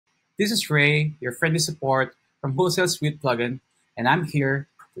This is Ray, your friendly support from Wholesale Suite plugin, and I'm here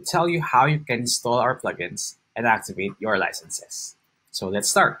to tell you how you can install our plugins and activate your licenses. So let's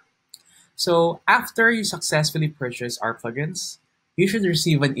start. So after you successfully purchase our plugins, you should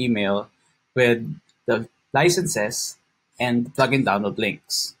receive an email with the licenses and the plugin download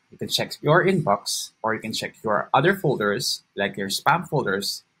links. You can check your inbox, or you can check your other folders, like your spam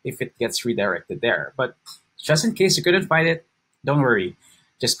folders, if it gets redirected there. But just in case you couldn't find it, don't worry.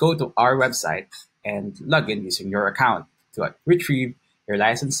 Just go to our website and log in using your account to retrieve your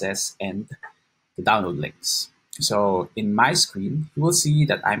licenses and the download links. So in my screen, you will see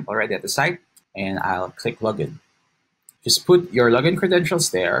that I'm already at the site, and I'll click login. Just put your login credentials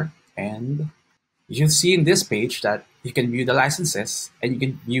there, and you'll see in this page that you can view the licenses and you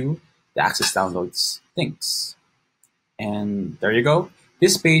can view the access downloads links. And there you go.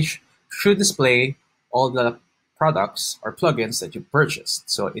 This page should display all the products or plugins that you purchased.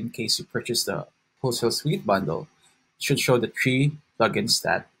 So in case you purchased the Wholesale Suite bundle, it should show the 3 plugins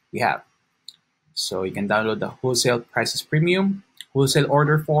that we have. So you can download the Wholesale Prices Premium, Wholesale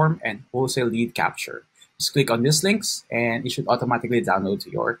Order Form, and Wholesale Lead Capture. Just click on these links and it should automatically download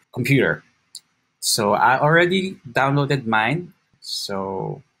to your computer. So I already downloaded mine.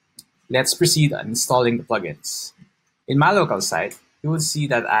 So let's proceed on installing the plugins. In my local site, you will see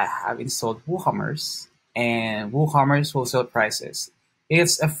that I have installed WooCommerce and WooCommerce Wholesale Prices.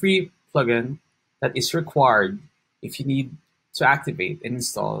 It's a free plugin that is required if you need to activate and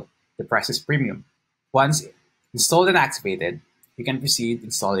install the Prices Premium. Once installed and activated, you can proceed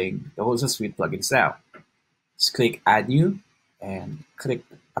installing the Wholesale Suite plugins now. Just click Add New and click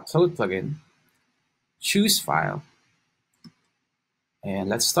Upload Plugin. Choose File. And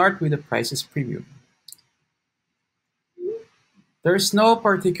let's start with the Prices Premium. There's no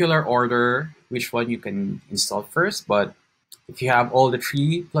particular order which one you can install first, but if you have all the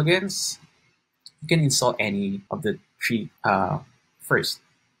 3 plugins, you can install any of the 3 first.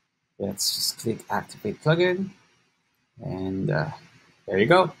 Let's just click Activate Plugin, and there you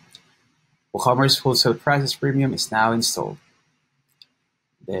go. WooCommerce Wholesale Prices Premium is now installed.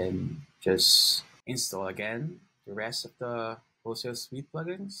 Then just install again the rest of the Wholesale Suite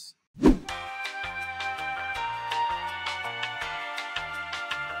plugins.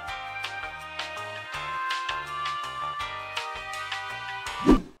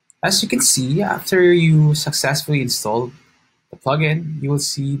 As you can see, after you successfully installed the plugin, you will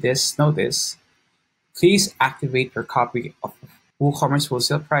see this notice. Please activate your copy of WooCommerce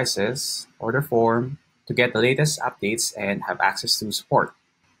Wholesale Prices Order Form to get the latest updates and have access to support.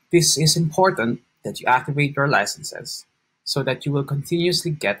 This is important that you activate your licenses so that you will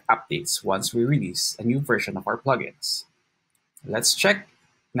continuously get updates once we release a new version of our plugins. Let's check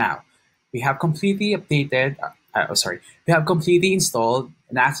now. We have completely updated, we have completely installed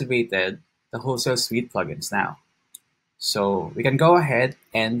and activated the Wholesale Suite plugins now. So we can go ahead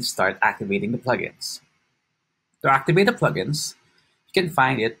and start activating the plugins. To activate the plugins, you can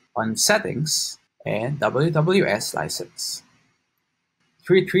find it on Settings and WWS License.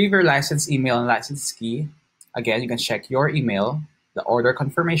 To retrieve your license email and license key, again, you can check your email, the order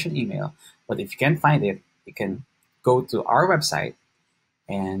confirmation email, but if you can't find it, you can go to our website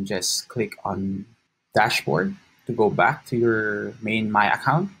and just click on Dashboard to go back to your main My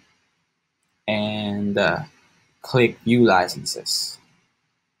account and click View Licenses.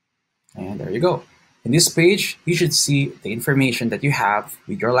 And there you go. In this page, you should see the information that you have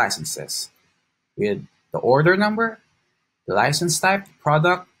with your licenses, with the order number, the license type, the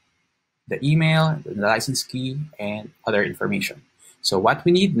product, the email, the license key, and other information. So what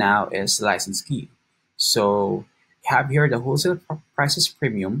we need now is the license key. So you have here the Wholesale Prices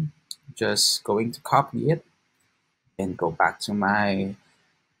Premium. Just going to copy it and go back to my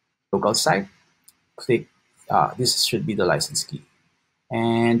local site. Click, this should be the license key.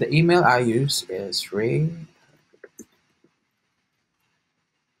 And the email I use is Ray.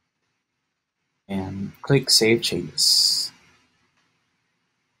 And click Save Changes.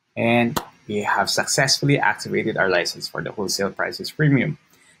 And we have successfully activated our license for the Wholesale Prices Premium.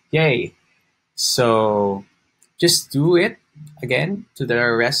 Yay! So just do it again to the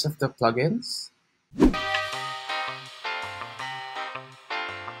rest of the plugins.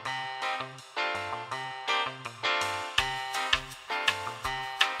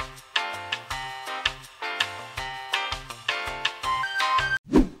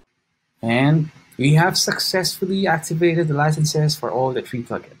 And we have successfully activated the licenses for all the 3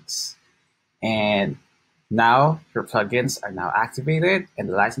 plugins. And now your plugins are now activated and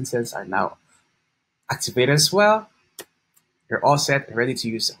the licenses are now activated as well. You're all set and ready to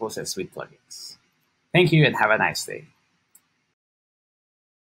use the Wholesale Suite plugins. Thank you and have a nice day.